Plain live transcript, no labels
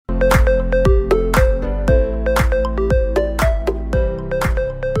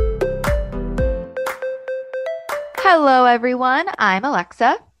Hello, everyone. I'm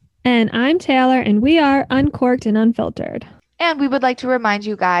Alexa, And I'm Taylor, and we are Uncorked and Unfiltered. and we would like to remind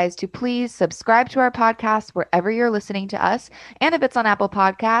you guys to please subscribe to our podcast wherever you're listening to us. And if it's on Apple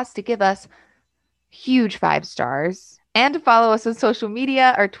Podcasts, to give us huge 5 stars and to follow us on social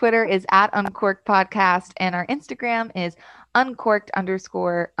media. Our Twitter is at Uncorked Podcast, and our Instagram is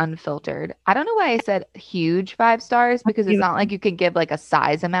uncorked_unfiltered. I don't know why I said huge 5 stars because it's not like you can give like a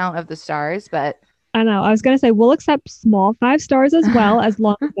size amount of the stars, but I know. I was going to say we'll accept small 5 stars as well, as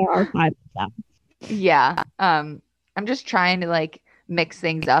long as there are five of them. yeah. I'm just trying to like mix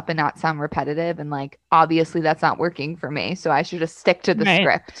things up and not sound repetitive. And like, obviously, that's not working for me. So I should just stick to the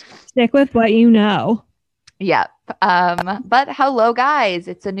script. Stick with what you know. Yep. But hello, guys.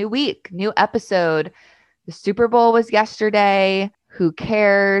 It's a new week, new episode. The Super Bowl was yesterday. Who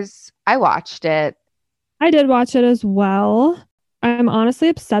cares? I watched it. I did watch it as well. I'm honestly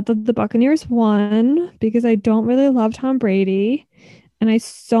upset that the Buccaneers won because I don't really love Tom Brady. And I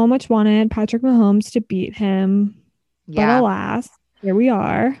so much wanted Patrick Mahomes to beat him. Yeah. But alas, here we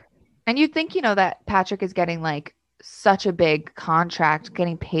are. And you'd think, that Patrick is getting like such a big contract,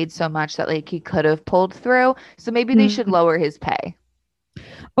 getting paid so much that like he could have pulled through. So maybe they should lower his pay.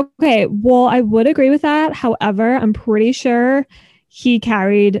 Okay, well, I would agree with that. However, I'm pretty sure he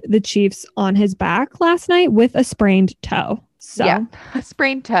carried the Chiefs on his back last night with a sprained toe. So yeah, a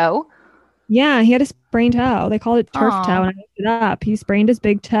sprained toe. Yeah, he had a sprained toe. They called it turf toe, and I looked it up. He sprained his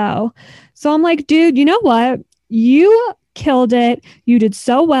big toe. So I'm like, dude, you know what? You killed it. You did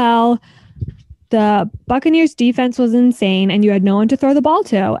so well. The Buccaneers defense was insane, and you had no one to throw the ball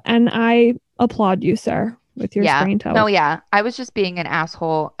to. And I applaud you, sir, with your sprained toe. No, yeah. I was just being an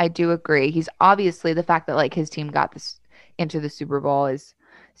asshole. I do agree. He's obviously the fact that like his team got this into the Super Bowl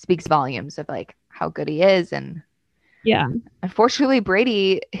speaks volumes of like how good he is. And yeah, unfortunately,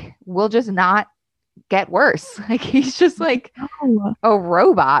 Brady will just not get worse. Like he's just like a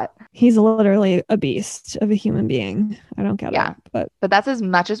robot. He's literally a beast of a human being. I don't get it. But that's as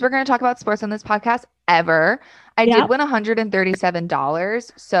much as we're going to talk about sports on this podcast ever. I did win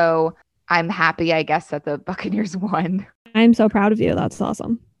 $137. So I'm happy, I guess, that the Buccaneers won. I'm so proud of you. That's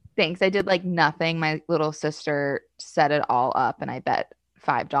awesome. Thanks. I did like nothing. My little sister set it all up and I bet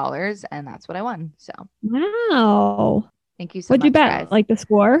 $5 and that's what I won. So wow. Thank you so much. What'd you bet? Guys. Like the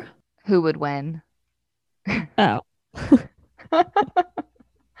score? Who would win? Oh.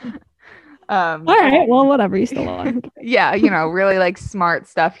 All right. Well, whatever. You still won. Yeah, really like smart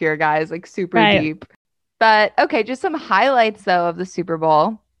stuff here, guys. Like super deep. But okay, just some highlights though of the Super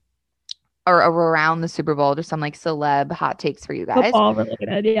Bowl. Or around the Super Bowl, just some like celeb hot takes for you guys. Football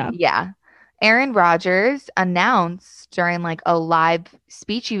related, yeah. Yeah. Aaron Rodgers announced during like a live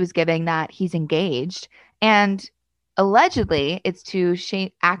speech he was giving that he's engaged. And allegedly, it's to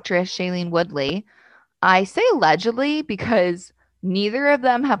actress Shailene Woodley. I say allegedly because neither of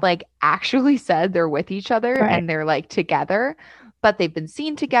them have like actually said they're with each other and they're like together. But they've been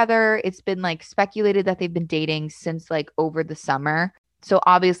seen together. It's been like speculated that they've been dating since like over the summer. So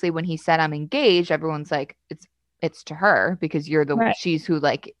obviously when he said I'm engaged, everyone's like, it's to her because you're she's who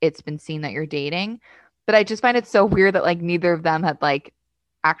like it's been seen that you're dating. But I just find it so weird that like neither of them had like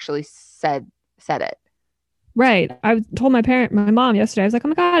actually said it. Right. I told my mom yesterday, I was like, oh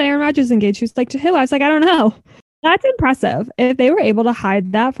my God, Aaron Rodgers is engaged. She was like, to who? I was like, I don't know. That's impressive. If they were able to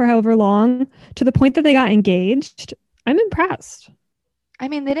hide that for however long to the point that they got engaged, I'm impressed. I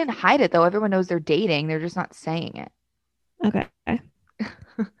mean, they didn't hide it though. Everyone knows they're dating. They're just not saying it. Okay.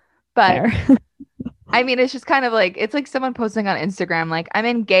 But I mean, it's just kind of like, it's like someone posting on Instagram, like, I'm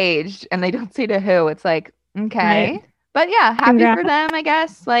engaged, and they don't say to who. It's like, okay. Right. But yeah, happy for them, I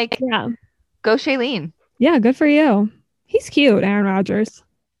guess. Like, go Shailene. Yeah, good for you. He's cute, Aaron Rodgers.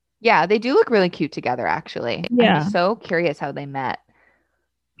 Yeah, they do look really cute together, actually. Yeah. I'm so curious how they met.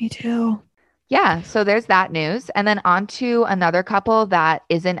 Me too. Yeah, so there's that news. And then on to another couple that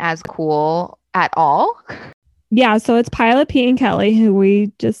isn't as cool at all. Yeah, so it's Pilot Pete and Kelly, who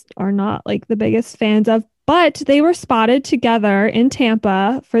we just are not like the biggest fans of, but they were spotted together in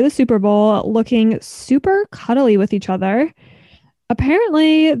Tampa for the Super Bowl looking super cuddly with each other.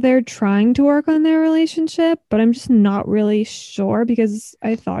 Apparently, they're trying to work on their relationship, but I'm just not really sure because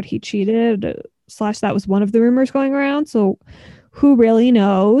I thought he cheated, / that was one of the rumors going around. So who really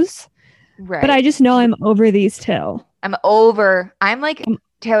knows? Right. But I just know I'm over these two. I'm like...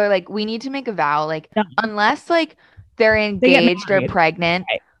 Taylor, like, we need to make a vow, like, unless, like, they're engaged or pregnant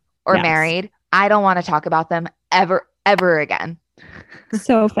or married, I don't want to talk about them ever again.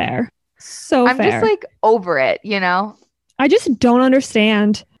 So fair. I'm just, like, over it, I just don't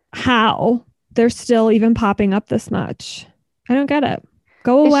understand how they're still even popping up this much. I don't get it.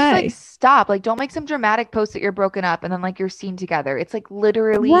 Go It's just like, away. stop. Like, don't make some dramatic post that you're broken up and then like you're seen together. It's like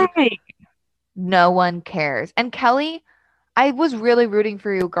literally Right. no one cares. And Kelly, I was really rooting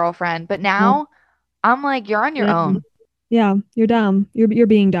for you, girlfriend, but No. now I'm like, you're on your Yeah. own. Yeah, you're dumb. You're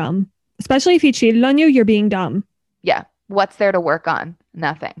being dumb. Especially if he cheated on you, you're being dumb. Yeah. What's there to work on?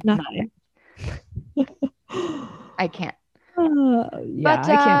 Nothing. Nothing. I can't. Yeah, But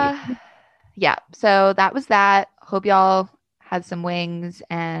I can't yeah, so that was that. Hope y'all had some wings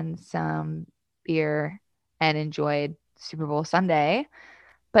and some beer and enjoyed Super Bowl Sunday.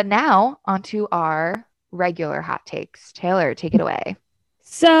 But now onto our regular hot takes. Taylor, take it away.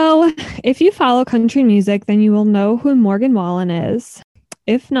 So, if you follow country music, then you will know who Morgan Wallen is.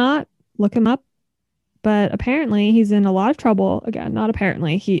 If not, look him up. But apparently, he's in a lot of trouble again. Not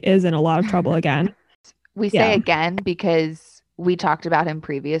apparently, he is in a lot of trouble again. We say Yeah. again because we talked about him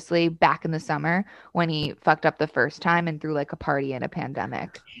previously back in the summer when he fucked up the first time and threw like a party in a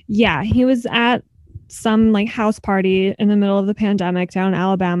pandemic. Yeah. He was at some like house party in the middle of the pandemic down in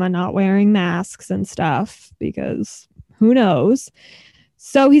Alabama, not wearing masks and stuff because who knows.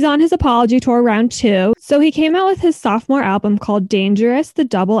 So he's on his apology tour round two. So he came out with his sophomore album called Dangerous, the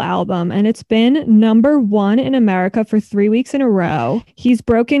double album, and it's been number one in America for 3 weeks in a row. He's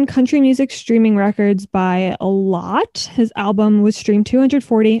broken country music streaming records by a lot. His album was streamed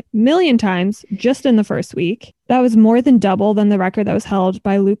 240 million times just in the first week. That was more than double than the record that was held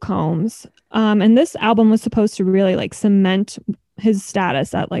by Luke Combs. And this album was supposed to really like cement his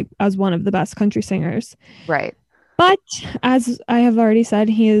status at like as one of the best country singers. Right. But as I have already said,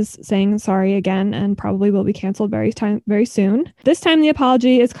 he is saying sorry again and probably will be canceled very soon. This time the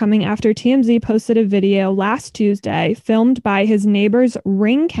apology is coming after TMZ posted a video last Tuesday filmed by his neighbor's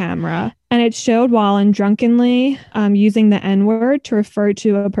Ring camera, and it showed Wallen drunkenly using the N-word to refer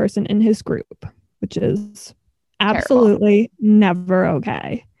to a person in his group, which is absolutely never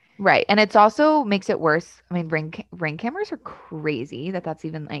okay. Right. And it's also makes it worse. I mean, ring cameras are crazy that's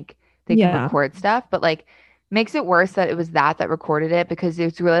even like they can record stuff, but like makes it worse that it was that recorded it because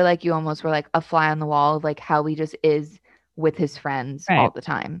it's really like you almost were like a fly on the wall of like how he just is with his friends all the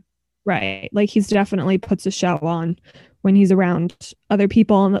time. Right. Like he's definitely puts a show on when he's around other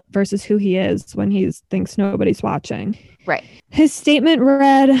people versus who he is when he thinks nobody's watching. Right. His statement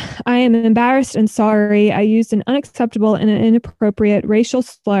read, "I am embarrassed and sorry. I used an unacceptable and an inappropriate racial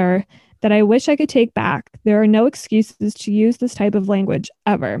slur that I wish I could take back. There are no excuses to use this type of language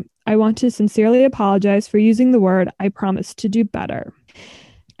ever. I want to sincerely apologize for using the word. I promise to do better."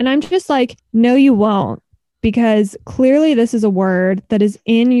 And I'm just like, no, you won't. Because clearly this is a word that is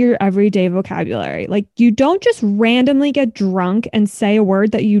in your everyday vocabulary. Like you don't just randomly get drunk and say a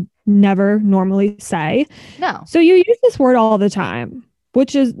word that you never normally say. No. So you use this word all the time,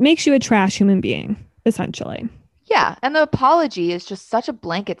 which makes you a trash human being, essentially. Yeah. And the apology is just such a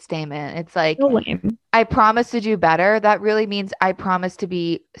blanket statement. It's like, So lame. I promise to do better. That really means I promise to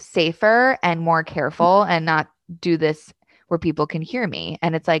be safer and more careful and not do this where people can hear me.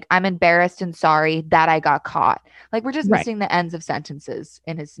 And it's like, I'm embarrassed and sorry that I got caught. Like we're just missing the ends of sentences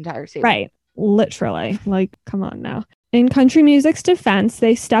in his entire statement. Right. Literally. Like, come on now. In country music's defense,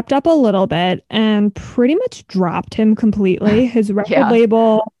 they stepped up a little bit and pretty much dropped him completely. His record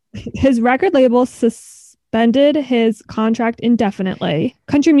label suspended his contract indefinitely.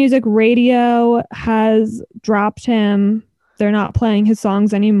 Country Music Radio has dropped him. They're not playing his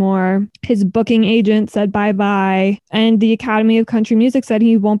songs anymore. His booking agent said bye-bye. And the Academy of Country Music said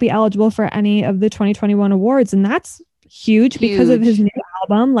he won't be eligible for any of the 2021 awards. And that's huge because of his new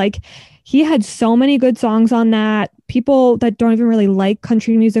album. Like, he had so many good songs on that. People that don't even really like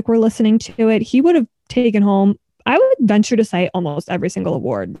country music were listening to it. He would have taken home, I would venture to say, almost every single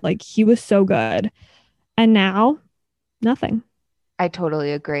award. Like, he was so good. And now, nothing. I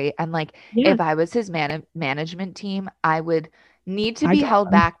totally agree. And like, if I was his management team, I would need to be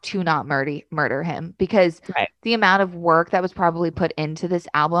held back to not murder him because the amount of work that was probably put into this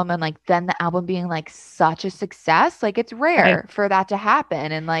album and like then the album being like such a success, like it's rare for that to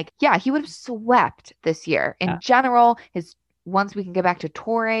happen. And like, yeah, he would have swept this year in general. Once we can get back to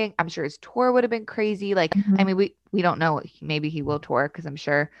touring, I'm sure his tour would have been crazy. Like, I mean, we don't know. Maybe he will tour because I'm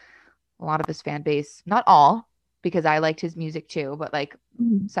sure a lot of his fan base, not all, because I liked his music too, but like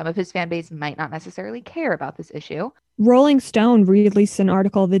some of his fan base might not necessarily care about this issue. Rolling Stone released an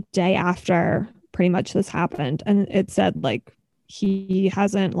article the day after pretty much this happened. And it said like, he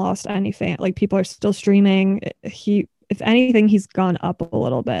hasn't lost any fan. Like people are still streaming. If anything, he's gone up a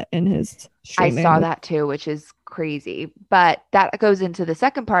little bit in his streaming. I saw that too, which is crazy. But that goes into the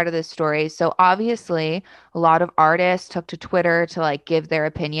second part of this story. So obviously a lot of artists took to Twitter to like give their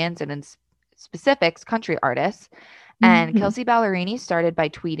opinions and in specifics, country artists. And Mhm. Kelsey Ballerini started by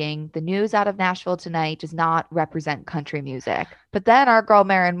tweeting, "The news out of Nashville tonight does not represent country music." But then our girl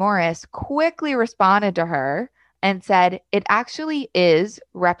Maren Morris quickly responded to her and said, "It actually is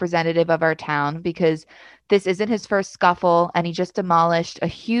representative of our town because this isn't his first scuffle, and he just demolished a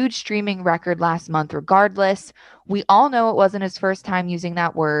huge streaming record last month, regardless. We all know it wasn't his first time using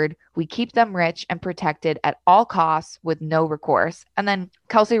that word. We keep them rich and protected at all costs with no recourse." And then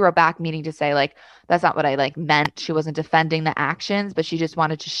Kelsey wrote back, meaning to say, like, that's not what I like meant. She wasn't defending the actions, but she just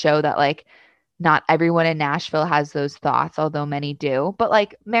wanted to show that like not everyone in Nashville has those thoughts, although many do. But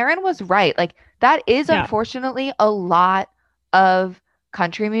like Marin was right. Like that is Yeah. unfortunately a lot of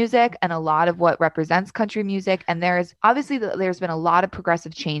country music and a lot of what represents country music. And there's obviously there's been a lot of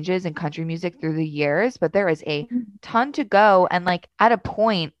progressive changes in country music through the years, but there is a ton to go. And like at a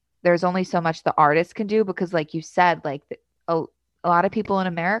point, there's only so much the artist can do because, like you said, like a lot of people in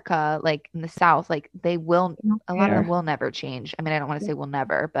America, like in the South, like They don't a lot of them care. will never change. I mean, I don't want to say will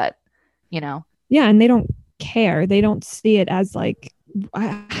never, but you know, Yeah, and they don't care. They don't see it as like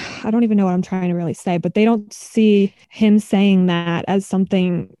I, I don't even know what I'm trying to really say, but they don't see him saying that as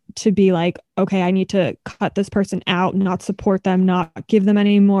something to be like, okay, I need to cut this person out, not support them, not give them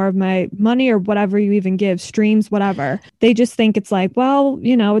any more of my money or whatever you even give, streams, whatever. They just think it's like, well,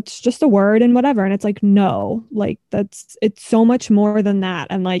 it's just a word and whatever. And it's like, no, like it's so much more than that.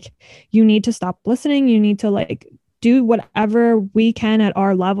 And like, you need to stop listening. You need to like do whatever we can at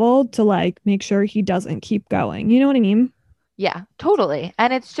our level to like make sure he doesn't keep going. You know what I mean? yeah, totally.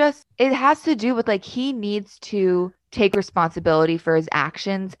 And it's just, it has to do with like he needs to take responsibility for his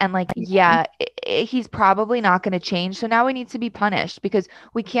actions. And like, Yeah. yeah, he's probably not going to change. So now he needs to be punished because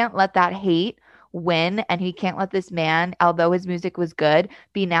we can't let that hate win. And he can't let this man, although his music was good,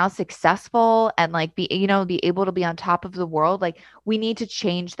 be now successful and like be able to be on top of the world. Like, we need to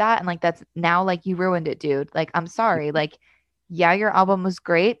change that. And like, that's now like you ruined it, dude. Like, I'm sorry. Like, yeah, your album was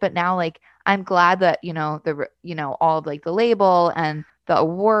great, but now like I'm glad that, all of like the label and the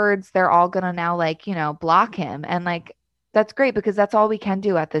awards, they're all gonna now like, block him. And like that's great because that's all we can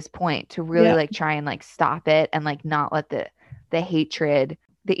do at this point to really Yeah. like try and like stop it and like not let the hatred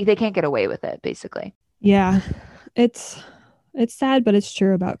they can't get away with it basically. Yeah. It's it's sad, but it's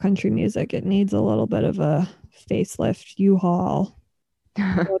true about country music. It needs a little bit of a facelift, U-Haul,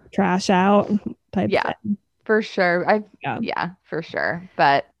 throw the trash out type Yeah, thing. for sure. I Yeah. Yeah, for sure.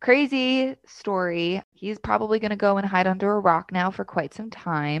 But crazy story. He's probably gonna go and hide under a rock now for quite some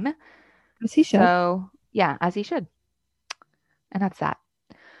time. As he should. So yeah, as he should. And that's that.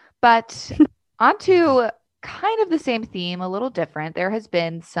 But on to kind of the same theme, a little different. There has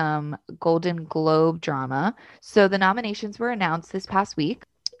been some Golden Globe drama. So the nominations were announced this past week.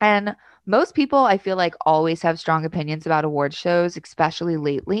 And most people, I feel like, always have strong opinions about award shows, especially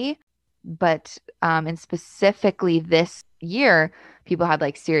lately. But and specifically this year, people had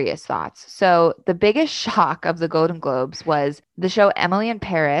like serious thoughts. So the biggest shock of the Golden Globes was the show Emily in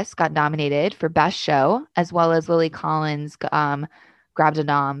Paris got nominated for Best Show, as well as Lily Collins grabbed a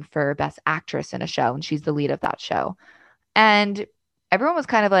nom for Best Actress in a show, and she's the lead of that show. And everyone was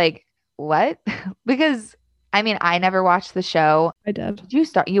kind of like, "What?" Because I mean, I never watched the show. I did. Did you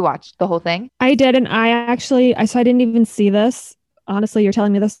start? You watched the whole thing? I did, and so I didn't even see this. Honestly, you're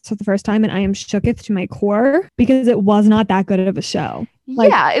telling me this for the first time, and I am shooketh to my core because it was not that good of a show. Like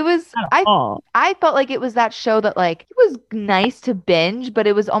Yeah, it was. at all. I felt like it was that show that like it was nice to binge, but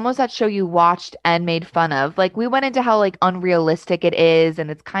it was almost that show you watched and made fun of. Like we went into how like unrealistic it is and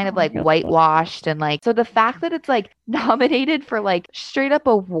it's kind of Oh, like really? whitewashed and like so the fact that it's like nominated for like straight up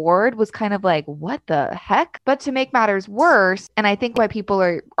award was kind of like what the heck? But to make matters worse, and I think why people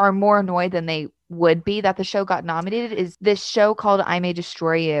are more annoyed than they would be that the show got nominated is this show called I May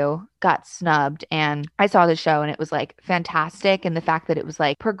Destroy You got snubbed. And I saw the show and it was like fantastic. And the fact that it was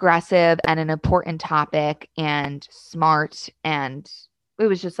like progressive and an important topic and smart and it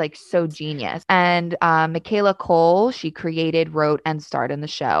was just like so genius. And Michaela Cole, she created, wrote, and starred in the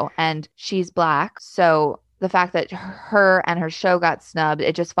show. And she's Black. So the fact that her and her show got snubbed,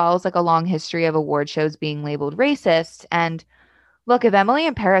 it just follows like a long history of award shows being labeled racist. And look, if Emily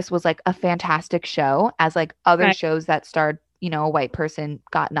in Paris was like a fantastic show, as like other Right. shows that starred, a white person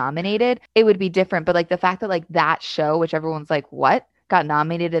got nominated, it would be different. But like the fact that like that show, which everyone's like, what, got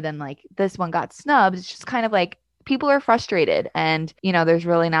nominated and then like this one got snubbed, it's just kind of like people are frustrated. And, there's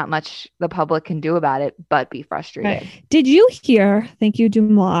really not much the public can do about it but be frustrated. Right. Did you hear? Thank you,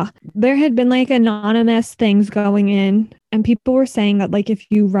 Dumois. There had been like anonymous things going in, and people were saying that like if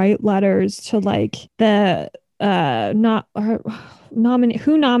you write letters to like the not nominate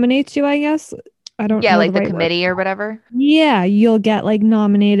who nominates you, I guess. I don't Yeah, know like the the right word. committee or whatever. Yeah, you'll get like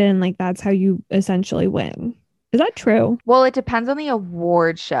nominated, and like that's how you essentially win. Is that true? Well, it depends on the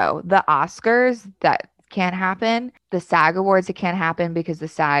award show. The Oscars, that can't happen. The SAG Awards, it can't happen because the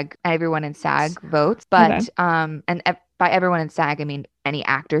SAG, everyone in SAG votes. Okay. But by everyone in SAG, I mean any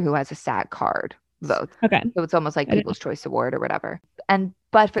actor who has a SAG card votes. Okay. So it's almost like I didn't. People's Choice Award or whatever. And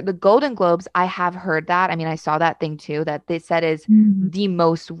but for the Golden Globes, I have heard that. I mean, I saw that thing too that they said is Mhm. the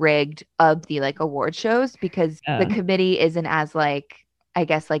most rigged of the like award shows because the Yeah. committee isn't as like I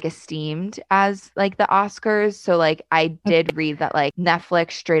guess like esteemed as like the Oscars. So like I did read that like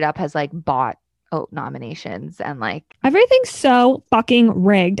Netflix straight up has like bought nominations and like Everything's so fucking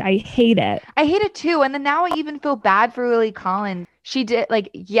rigged. I hate it. I hate it too. And then now I even feel bad for Lily Collins. She did like,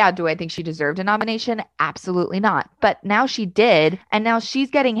 yeah, do I think she deserved a nomination? Absolutely not. But now she did, and now she's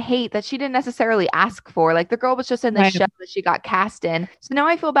getting hate that she didn't necessarily ask for. Like the girl was just in the Right. show that she got cast in. So now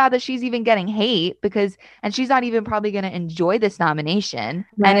I feel bad that she's even getting hate because and she's not even probably gonna enjoy this nomination.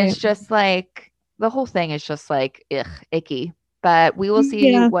 And Right. it's just like the whole thing is just like ugh, icky. But we will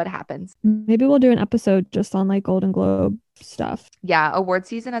see Yeah. what happens. Maybe we'll do an episode just on like Golden Globe stuff. Yeah, award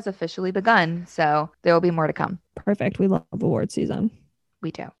season has officially begun, so there will be more to come. Perfect. We love award season. We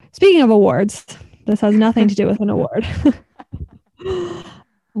do. Speaking of awards, this has nothing to do with an award.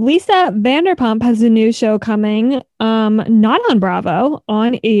 Lisa Vanderpump has a new show coming, not on Bravo,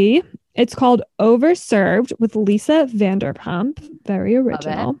 on E. It's called Overserved with Lisa Vanderpump. Very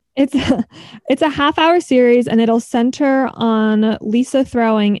original. It's a half-hour series, and it'll center on Lisa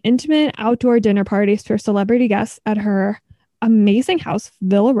throwing intimate outdoor dinner parties for celebrity guests at her amazing house,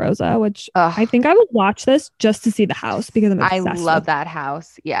 Villa Rosa, which I Ugh, think I would watch this just to see the house because I'm I obsessed love with that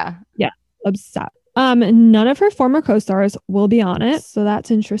house. Yeah. yeah, obsessed. None of her former co-stars will be on it, so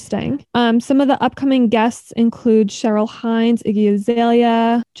that's interesting. Some of the upcoming guests include Cheryl Hines, Iggy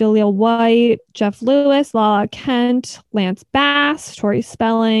Azalea, Jaleel White, Jeff Lewis, Lala Kent, Lance Bass, Tori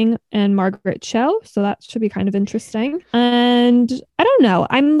Spelling, and Margaret Cho. So that should be kind of interesting. And I don't know.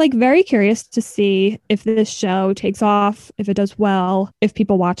 I'm like very curious to see if this show takes off, if it does well, if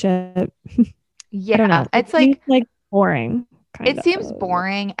people watch it. I don't Yeah. know. It It's seems like like boring, kind it seems of.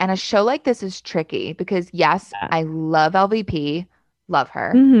 boring and a show like this is tricky because yes, Yeah. I love LVP, love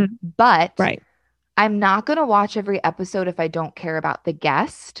her, Mm-hmm. but Right. I'm not going to watch every episode if I don't care about the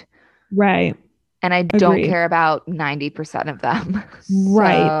guest Right. and I don't Agreed. care about 90% of them.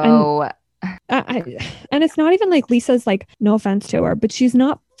 Right. So, And it's not even like Lisa's like, no offense to her, but she's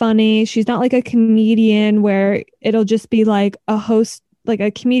not funny. She's not like a comedian where it'll just be like a host, like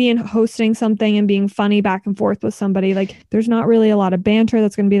a comedian hosting something and being funny back and forth with somebody. Like there's not really a lot of banter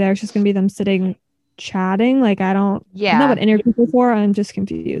that's going to be there. It's just going to be them sitting chatting. Like isn't that yeah. what interviews are for? I'm just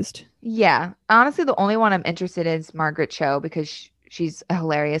confused. Yeah. Honestly, the only one I'm interested in is Margaret Cho because she's a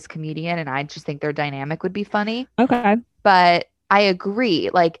hilarious comedian and I just think their dynamic would be funny. Okay. But I agree.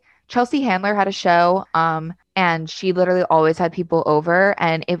 Like Chelsea Handler had a show, and she literally always had people over,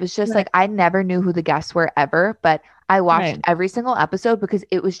 and it was just Right. like I never knew who the guests were ever, but I watched Right. every single episode because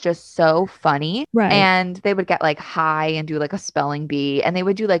it was just so funny. Right. And they would get like high and do like a spelling bee, and they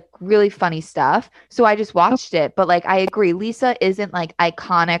would do like really funny stuff. So I just Oh, watched it. But like I agree, Lisa isn't like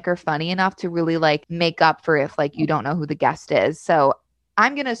iconic or funny enough to really like make up for if like you don't know who the guest is. So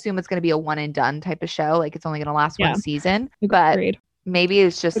I'm gonna assume it's gonna be a one and done type of show. Like it's only gonna last yeah. one season. But Agreed. maybe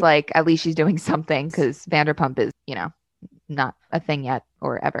it's just like at least she's doing something because Vanderpump is, not a thing yet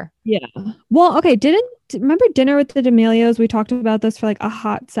or ever. Yeah. Well, okay. Remember Dinner with the D'Amelios? We talked about this for like a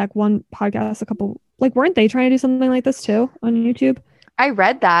hot sec one podcast, a couple, like, weren't they trying to do something like this too on YouTube? I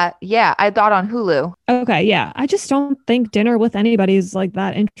read that. Yeah, I thought on Hulu. Okay. Yeah. I just don't think dinner with anybody is like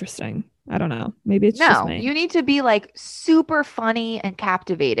that interesting. I don't know. Maybe it's just No, me. you need to be like super funny and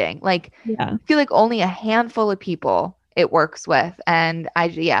captivating. Like, Yeah. I feel like only a handful of people it works with. And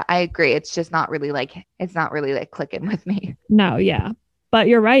yeah, I agree. It's not really like clicking with me. No. Yeah. But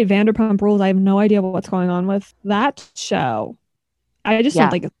you're right. Vanderpump Rules. I have no idea what's going on with that show. I just don't Yeah.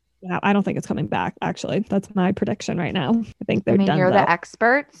 think I don't think it's coming back, actually. That's my prediction right now. I think I they're mean, done you're though. the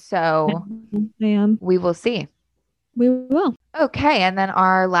expert, so I am. we will see. We will. Okay, and then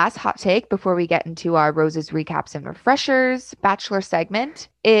our last hot take before we get into our roses recaps and refreshers bachelor segment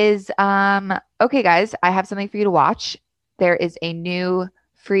is okay guys, I have something for you to watch. There is a new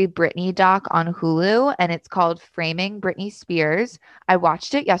free Britney doc on Hulu and it's called Framing Britney Spears. I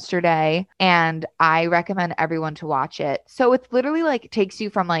watched it yesterday and I recommend everyone to watch it. So it's literally like takes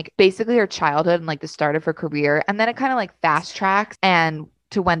you from like basically her childhood and like the start of her career and then it kind of like fast tracks and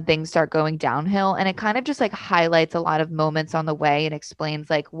to when things start going downhill and it kind of just like highlights a lot of moments on the way and explains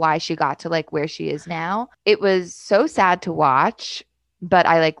like why she got to like where she is now. It was so sad to watch, but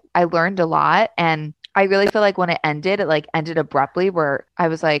I learned a lot and I really feel like when it ended, it like ended abruptly where I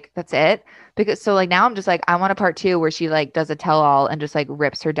was like, that's it. Because so like now I'm just like, I want a part two where she like does a tell all and just like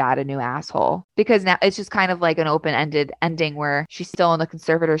rips her dad a new asshole. Because now it's just kind of like an open-ended ending where she's still in the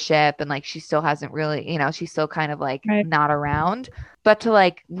conservatorship and like she still hasn't really, she's still kind of like Right. not around. But to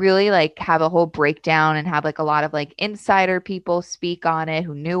like really like have a whole breakdown and have like a lot of like insider people speak on it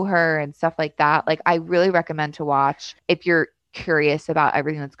who knew her and stuff like that. Like I really recommend to watch if you're curious about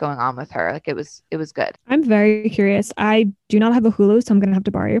everything that's going on with her. Like it was good. I'm very curious. I do not have a Hulu, so I'm gonna have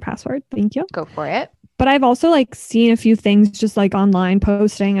to borrow your password. Thank you. Go for it. But I've also like seen a few things just like online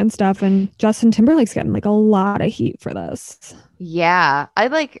posting and stuff, and Justin Timberlake's getting like a lot of heat for this. Yeah. I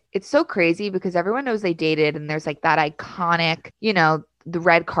like it's so crazy because everyone knows they dated and there's like that iconic, the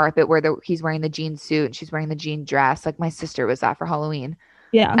red carpet where he's wearing the jean suit and she's wearing the jean dress. Like my sister was that for Halloween.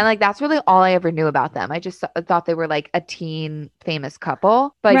 Yeah. And like that's really all I ever knew about them. I just thought they were like a teen famous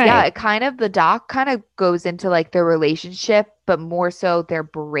couple. But yeah, Right. it kind of the doc kind of goes into like their relationship, but more so their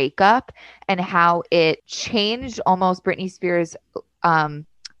breakup and how it changed almost Britney Spears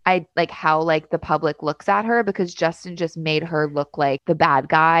I like how like the public looks at her because Justin just made her look like the bad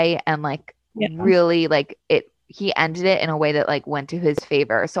guy and like Yeah. really like he ended it in a way that like went to his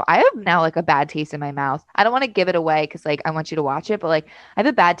favor. So I have now like a bad taste in my mouth. I don't want to give it away because like I want you to watch it, but like I have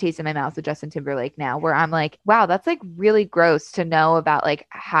a bad taste in my mouth with Justin Timberlake now where I'm like, wow, that's like really gross to know about like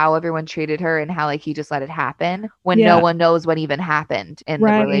how everyone treated her and how like he just let it happen when no Yeah. one knows what even happened in the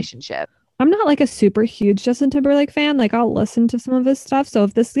Right. relationship. I'm not like a super huge Justin Timberlake fan. Like I'll listen to some of his stuff. So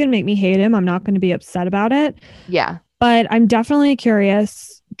if this is gonna make me hate him, I'm not gonna be upset about it. Yeah. But I'm definitely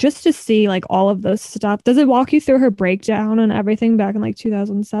curious just to see like all of this stuff. Does it walk you through her breakdown and everything back in like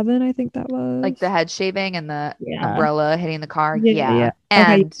 2007? I think that Like was. the head shaving and the Yeah. umbrella hitting the car. Yeah. Yeah. Yeah.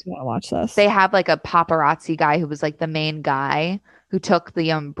 Okay. You And want to watch this? they have like a paparazzi guy who was like the main guy who took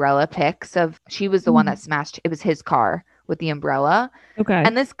the umbrella pics of she was the one that smashed it was his car with the umbrella. Okay.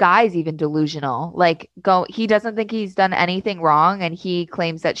 And this guy's even delusional. Like he doesn't think he's done anything wrong and he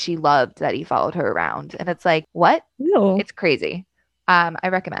claims that she loved that he followed her around. And it's like, what? Ew. It's crazy. I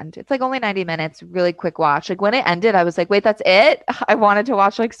recommend. It's like only 90 minutes, really quick watch. Like when it ended, I was like, wait, that's it? I wanted to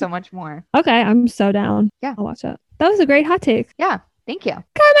watch like so much more. Okay. I'm so down. Yeah. I'll watch it. That was a great hot take. Yeah. Thank you.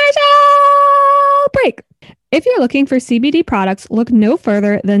 Commercial break. If you're looking for CBD products, look no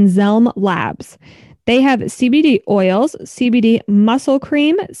further than Zelm Labs. They have CBD oils, CBD muscle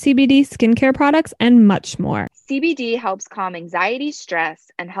cream, CBD skincare products, and much more. CBD helps calm anxiety, stress,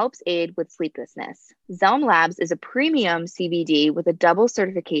 and helps aid with sleeplessness. Zelm Labs is a premium CBD with a double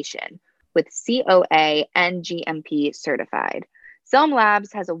certification with COA and GMP certified. Zelm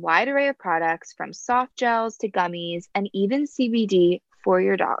Labs has a wide array of products from soft gels to gummies and even CBD for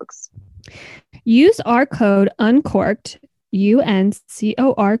your dogs. Use our code UNCORKED,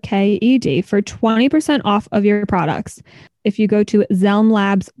 UNCORKED, for 20% off of your products. If you go to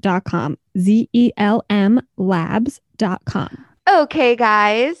zelmlabs.com, ZELM labs.com. Okay,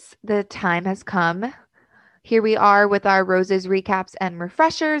 guys, the time has come. Here we are with our Roses recaps and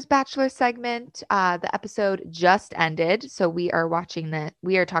refreshers Bachelor segment. The episode just ended, so we are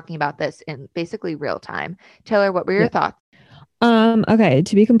talking about this in basically real time. Taylor, what were your thoughts? Okay,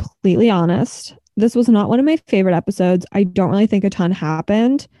 to be completely honest, this was not one of my favorite episodes. I don't really think a ton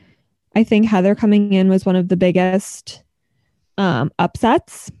happened. I think Heather coming in was one of the biggest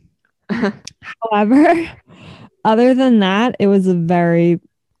upsets. However, other than that, it was a very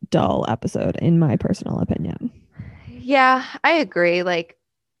dull episode in my personal opinion. Yeah, I agree. Like,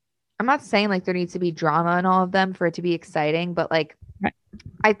 I'm not saying like there needs to be drama in all of them for it to be exciting, but like, Right.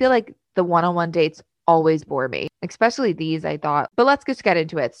 I feel like the one-on-one dates always bore me, especially these, I thought. But let's just get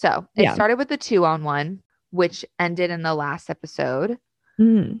into it. So it started with the 2-on-1, which ended in the last episode.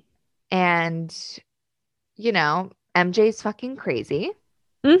 And, MJ's fucking crazy.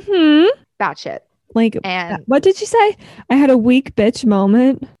 Batshit. Like, and what did you say? I had a weak bitch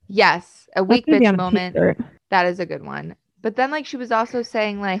moment. Yes, a weak That's gonna be on bitch a moment. t-shirt. That is a good one. But then like she was also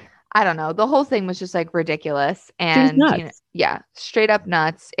saying like, I don't know, the whole thing was just like ridiculous and nuts. Straight up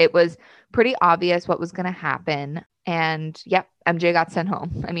nuts. It was pretty obvious what was going to happen. And yep, MJ got sent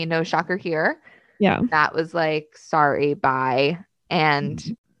home. I mean, no shocker here. Yeah. That was like, sorry, bye.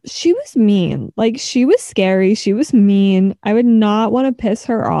 And she was mean. Like, she was scary. She was mean. I would not want to piss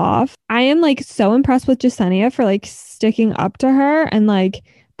her off. I am like so impressed with Jasenia for like sticking up to her and like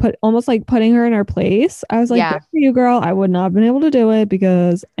almost like putting her in her place. I was like, good for you, girl. I would not have been able to do it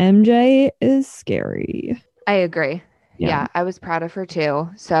because MJ is scary. I agree. Yeah, I was proud of her too.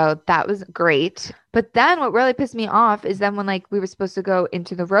 So that was great. But then what really pissed me off is then when like we were supposed to go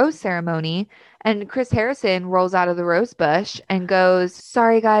into the rose ceremony and Chris Harrison rolls out of the rose bush and goes,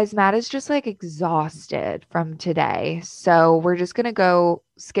 "Sorry guys, Matt is just like exhausted from today. So we're just gonna go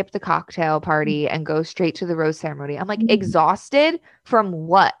skip the cocktail party and go straight to the rose ceremony." I'm like, exhausted from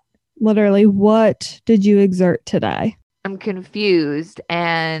what? Literally, what did you exert today? I'm confused,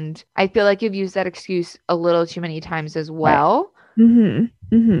 and I feel like you've used that excuse a little too many times as well. I'm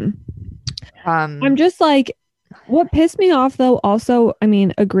just like, what pissed me off though, also, I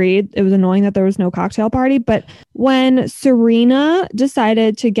mean, agreed, it was annoying that there was no cocktail party, but when Serena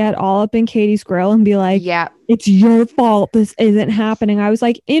decided to get all up in Katie's grill and be like, yeah, it's your fault this isn't happening, I was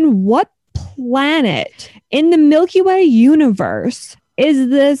like, in what planet in the Milky Way universe is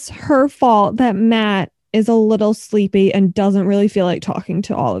this her fault that Matt is a little sleepy and doesn't really feel like talking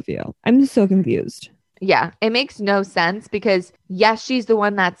to all of you? I'm so confused. Yeah, it makes no sense because yes, she's the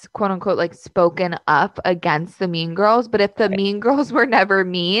one that's quote unquote like spoken up against the mean girls, but if the mean girls were never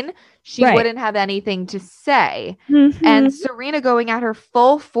mean, she wouldn't have anything to say. And Serena going at her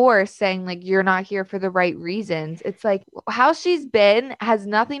full force saying like, you're not here for the right reasons. It's like how she's been has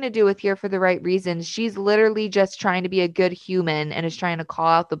nothing to do with here for the right reasons. She's literally just trying to be a good human and is trying to call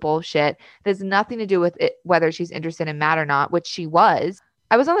out the bullshit. There's nothing to do with it, whether she's interested in Matt or not, which she was.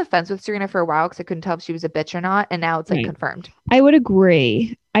 I was on the fence with Serena for a while because I couldn't tell if she was a bitch or not. And now it's like confirmed. I would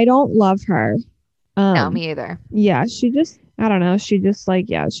agree. I don't love her. No, me either. Yeah, she just, I don't know. She just like,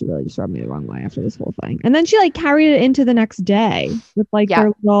 yeah, she really just rubbed me the wrong way after this whole thing. And then she like carried it into the next day with like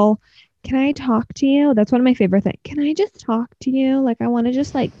their little, can I talk to you? That's one of my favorite things. Can I just talk to you? Like, I want to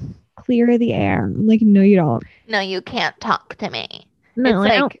just like clear the air. I'm like, no, you don't. No, you can't talk to me. No, I don't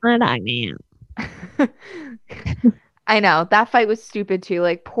want to talk to you. I know that fight was stupid too.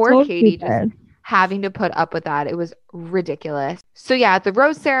 Like poor Katie just having to put up with that. It was ridiculous. So yeah, at the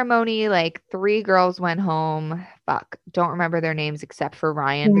rose ceremony, like 3 girls went home. Fuck, don't remember their names except for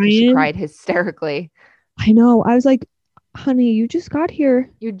Ryan because she cried hysterically. I know. I was like, honey, you just got here.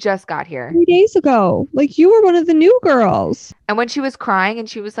 You just got here 3 days ago. Like you were one of the new girls. And when she was crying and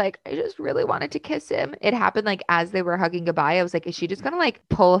she was like, I just really wanted to kiss him. It happened like as they were hugging goodbye. I was like, is she just gonna like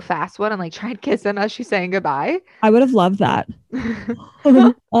pull a fast one and like try and kiss him as she's saying goodbye? I would have loved that. Oh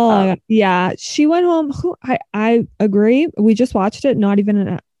my God. Yeah. She went home. I agree. We just watched it. Not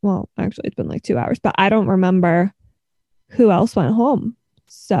even well, actually it's been like 2 hours, but I don't remember who else went home.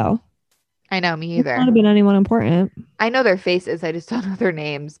 So I know, me either. It might have been anyone important. I know their faces. I just don't know their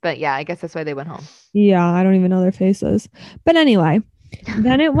names. But yeah, I guess that's why they went home. Yeah, I don't even know their faces. But anyway,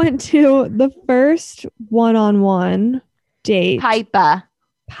 then it went to the first one-on-one date. Piper.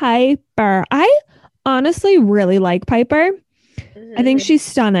 I honestly really like Piper. I think she's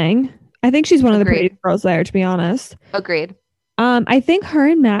stunning. I think she's one of the prettiest girls there, to be honest. Agreed. I think her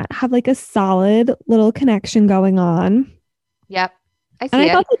and Matt have like a solid little connection going on. Yep. I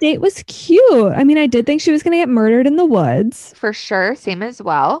thought the date was cute. I mean, I did think she was going to get murdered in the woods. For sure. Same as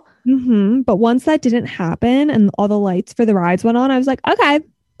well. But once that didn't happen and all the lights for the rides went on, I was like, okay,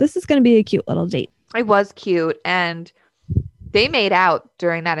 this is going to be a cute little date. It was cute. And they made out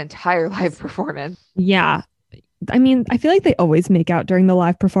during that entire live performance. Yeah. I mean, I feel like they always make out during the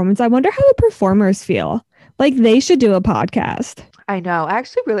live performance. I wonder how the performers feel. Like they should do a podcast. I know. I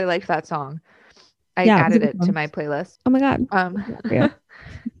actually really liked that song. I added it to my playlist. Oh my God.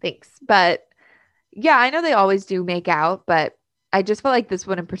 Thanks. But yeah, I know they always do make out, but I just felt like this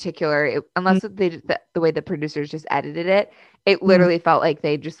one in particular, unless they did the way the producers just edited it, it literally felt like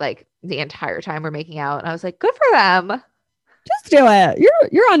they just like the entire time were making out. And I was like, good for them. Just do it.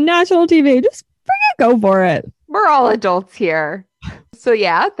 You're on national TV. Just go for it. We're all adults here. So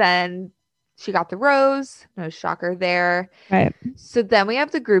yeah, then she got the rose. No shocker there. Right. So then we have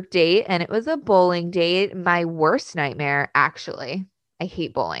the group date, and it was a bowling date. My worst nightmare, actually. I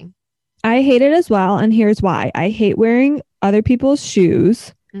hate bowling. I hate it as well. And here's why. I hate wearing other people's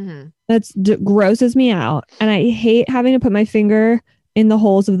shoes. That grosses me out. And I hate having to put my finger in the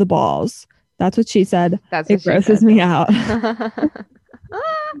holes of the balls. That's what she said. It grosses me out.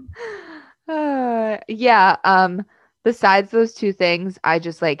 Yeah. Besides those 2 things, I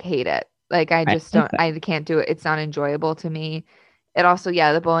just like hate it. Like I just don't, I can't do it. It's not enjoyable to me. It also,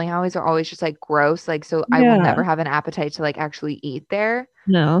 the bowling alleys are always just like gross. Like, so I will never have an appetite to like actually eat there.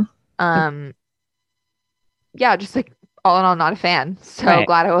 No. Yeah, just like all in all, not a fan. So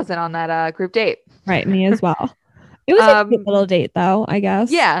glad I wasn't on that group date. Right. Me as well. It was a cute little date though, I guess.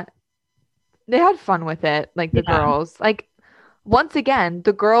 Yeah. They had fun with it. Like the girls, like once again,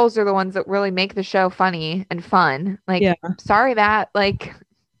 the girls are the ones that really make the show funny and fun. Like, sorry, Matt. Like,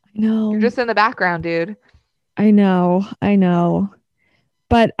 no, you're just in the background, dude. I know.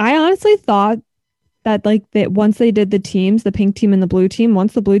 But I honestly thought that like that once they did the teams, the pink team and the blue team,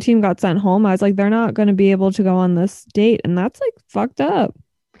 once the blue team got sent home, I was like, they're not going to be able to go on this date. And that's like fucked up.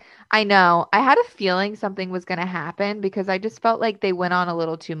 I know. I had a feeling something was going to happen because I just felt like they went on a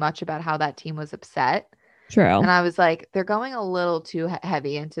little too much about how that team was upset. True. And I was like, they're going a little too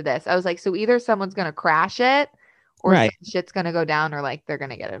heavy into this. I was like, so either someone's going to crash it or some Right. shit's going to go down or like they're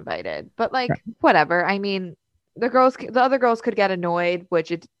going to get invited. But Right. like, whatever. I mean, the other girls could get annoyed,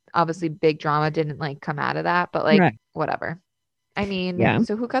 which it's obviously big drama didn't like come out of that, but like, Right. whatever. I mean, Yeah.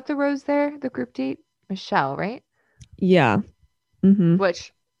 so who got the rose there? The group date? Michelle, right? Yeah. Mm-hmm.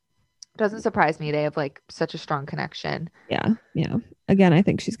 Which doesn't surprise me. They have like such a strong connection. Yeah. Yeah. Again, I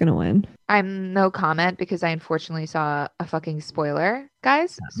think she's going to win. I'm no comment because I unfortunately saw a fucking spoiler,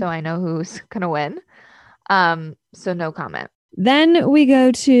 guys. So I know who's gonna win. So no comment. Then we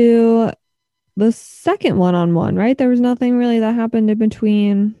go to the second one-on-one, right? There was nothing really that happened in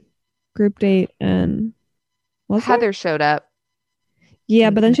between group date and was there? Heather showed up. Yeah,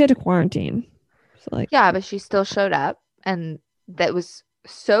 but then she had to quarantine. So like, Yeah, but she still showed up, and that was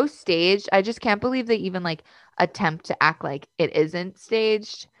so staged. I just can't believe they even like attempt to act like it isn't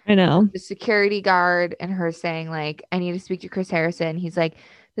staged. I know. The security guard and her saying like, I need to speak to Chris Harrison. He's like,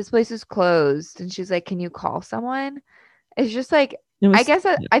 this place is closed, and she's like, can you call someone? It's just like, It was, I guess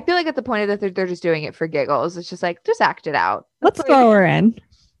I feel like at the point of that they're just doing it for giggles. It's just like, just act it out. let's That's throw her in.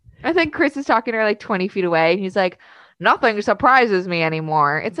 I think Chris is talking to her like 20 feet away, and he's like, nothing surprises me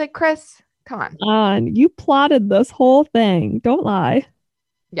anymore. It's like, Chris, come on. You plotted this whole thing. Don't lie.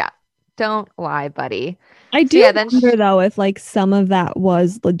 Yeah, don't lie, buddy. I So do yeah, then wonder though if like some of that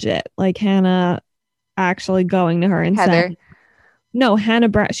was legit, like Hannah actually going to her and Heather. saying, no, Hannah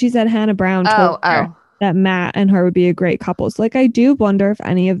Brown. She said Hannah Brown Oh, told her that Matt and her would be a great couple. So like, I do wonder if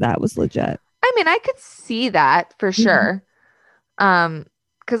any of that was legit. I mean, I could see that for sure.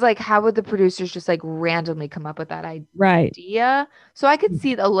 Because like, how would the producers just like randomly come up with that Right. idea? So I could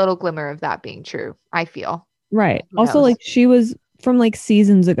see a little glimmer of that being true. I feel. Right. Who Also, knows? like she was from like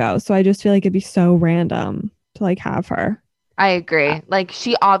seasons ago, so I just feel like it'd be so random to like have her. I agree. Like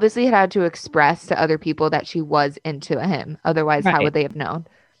she obviously had to express to other people that she was into him. Otherwise, how Right. would they have known?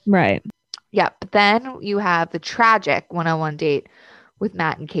 Right. Yeah. But then you have the tragic one-on-one date with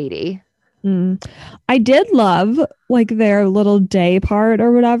Matt and Katie. I did love like their little day part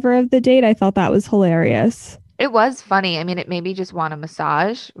or whatever of the date. I thought that was hilarious. It was funny. I mean, it made me just want a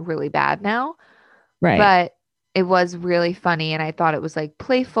massage really bad now, Right. but it was really funny. And I thought it was like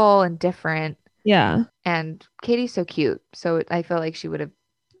playful and different. Yeah. And Katie's so cute. So I feel like she would have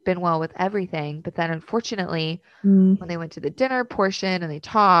been well with everything. But then unfortunately, when they went to the dinner portion and they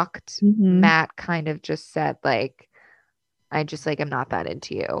talked, Matt kind of just said like, I just like, I'm not that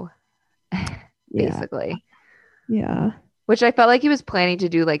into you. Basically. Yeah. Which I felt like he was planning to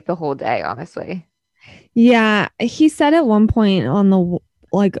do like the whole day, honestly. Yeah. He said at one point on the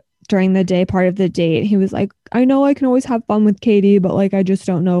like during the day part of the date, he was like, I know I can always have fun with Katie, but like I just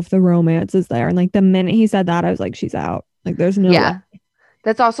don't know if the romance is there. And like the minute he said that, I was like, she's out. Like there's no way.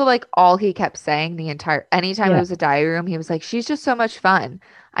 That's also like all he kept saying the entire anytime it was a diary room, he was like, she's just so much fun.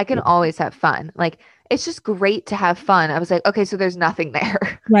 I can always have fun. Like it's just great to have fun. I was like, okay, so there's nothing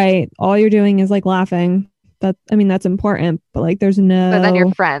there. Right. All you're doing is like laughing. That's important, but like there's no. But then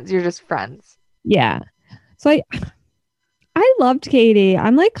you're friends. You're just friends. Yeah. So I loved Katie.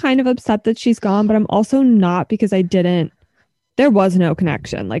 I'm like kind of upset that she's gone, but I'm also not because there was no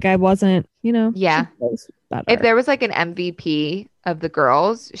connection. Like I wasn't, Yeah. Better. If there was like an MVP of the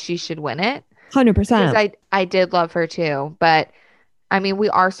girls, she should win it. 100%. Because I did love her too. But I mean, we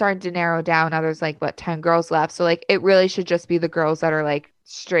are starting to narrow down. Now there's like, 10 girls left. So like, it really should just be the girls that are like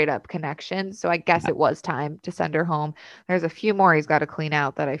straight up connections. So I guess it was time to send her home. There's a few more he's got to clean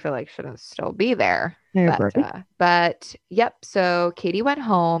out that I feel like shouldn't still be there. But yep. So Katie went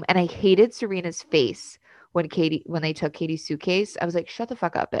home and I hated Serena's face when they took Katie's suitcase. I was like, shut the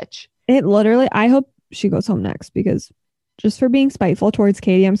fuck up, bitch. It literally, I hope she goes home next because just for being spiteful towards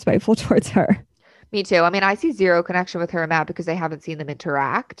Katie, I'm spiteful towards her. Me too. I mean, I see zero connection with her and Matt because I haven't seen them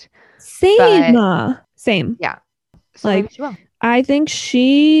interact. Same. Yeah. So like, maybe she will. I think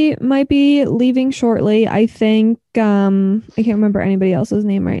she might be leaving shortly. I think, I can't remember anybody else's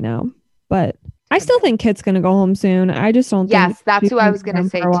name right now, but I still think Kit's going to go home soon. I just don't think. Yes, that's who I was going to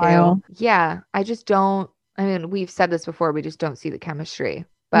say too. Yeah. I just don't. I mean, we've said this before. We just don't see the chemistry.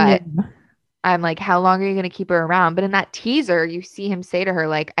 But I'm like, how long are you going to keep her around? But in that teaser, you see him say to her,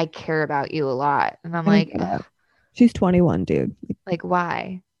 like, I care about you a lot. And I'm like, she's 21, dude. Like,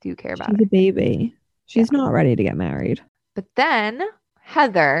 why do you care about her? She's a baby. She's not ready to get married. But then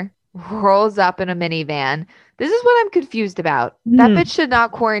Heather rolls up in a minivan. This is what I'm confused about. That bitch should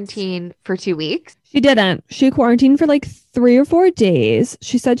not quarantine for 2 weeks. She didn't. She quarantined for like 3 or 4 days.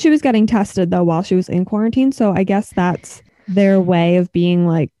 She said she was getting tested though while she was in quarantine. So I guess that's their way of being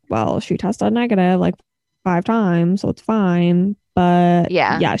like, well, she tested negative like 5 times, so it's fine. But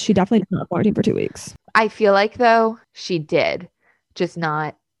yeah, she definitely did not quarantine for 2 weeks. I feel like though she did, just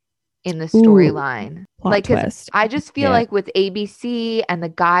not in the storyline. Like, twist. I just feel like with ABC and the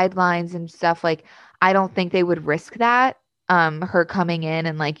guidelines and stuff, like I don't think they would risk that. Her coming in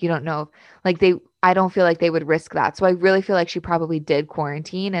and like you don't know, like I don't feel like they would risk that. So I really feel like she probably did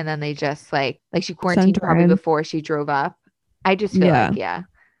quarantine and then they just like she quarantined probably before she drove up. I just feel like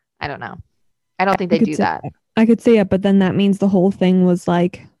I don't know. I don't think they do that. I could see it, but then that means the whole thing was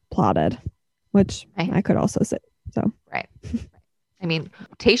like plotted, which I could also say. So right. I mean,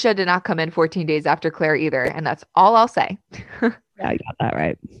 Tayshia did not come in 14 days after Claire either, and that's all I'll say. Yeah, you got that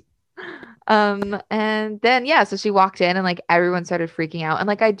right. And then so she walked in and like everyone started freaking out. And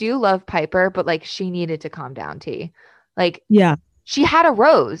like I do love Piper, but like she needed to calm down, T. Like she had a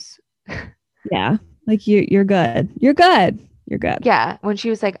rose. Yeah. Like you're good. You're good. You're good. Yeah. When she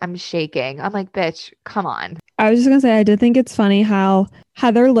was like, I'm shaking. I'm like, bitch, come on. I was just gonna say I did think it's funny how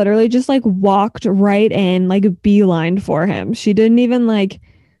Heather literally just like walked right in, like beeline for him. She didn't even like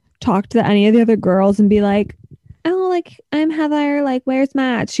talk to any of the other girls and be like, oh, like I'm Heather, like where's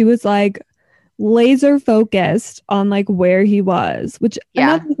Matt? She was like laser focused on like where he was, which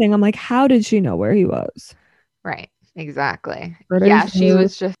another thing, I'm like, how did she know where he was? Right. Exactly. Murders she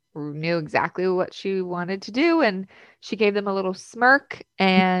was just knew exactly what she wanted to do and she gave them a little smirk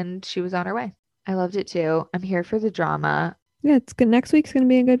and she was on her way. I loved it too. I'm here for the drama. Yeah, it's good. Next week's gonna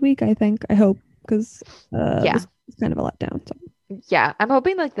be a good week, I think. I hope, because this is kind of a letdown. So yeah, I'm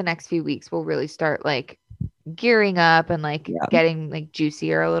hoping like the next few weeks will really start like gearing up and like getting like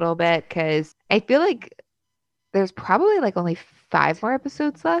juicier a little bit, because I feel like there's probably like only 5 more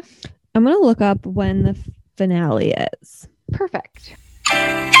episodes left. I'm gonna look up when the finale is. Perfect.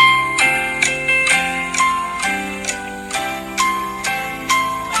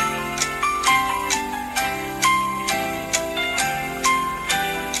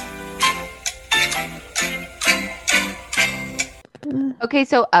 Okay,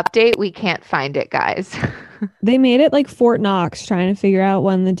 so update, we can't find it, guys. They made it like Fort Knox trying to figure out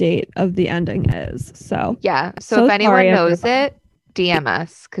when the date of the ending is. So yeah. So if anyone knows it, DM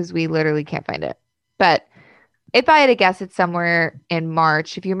us, because we literally can't find it. But if I had to guess, it's somewhere in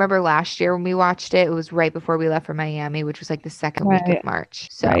March. If you remember last year when we watched it, it was right before we left for Miami, which was like the second week of March.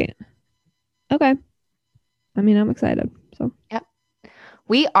 So okay. I mean, I'm excited. So yep.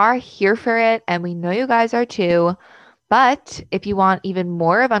 We are here for it, and we know you guys are too. But if you want even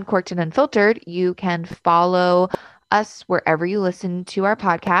more of Uncorked and Unfiltered, you can follow us wherever you listen to our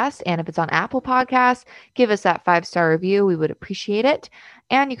podcast. And if it's on Apple Podcasts, give us that 5-star review. We would appreciate it.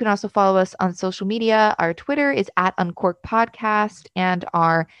 And you can also follow us on social media. Our Twitter is @Uncorked Podcast, and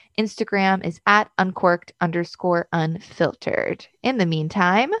our Instagram is @Uncorked_Unfiltered. In the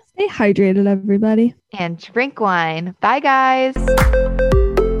meantime, stay hydrated, everybody. And drink wine. Bye, guys.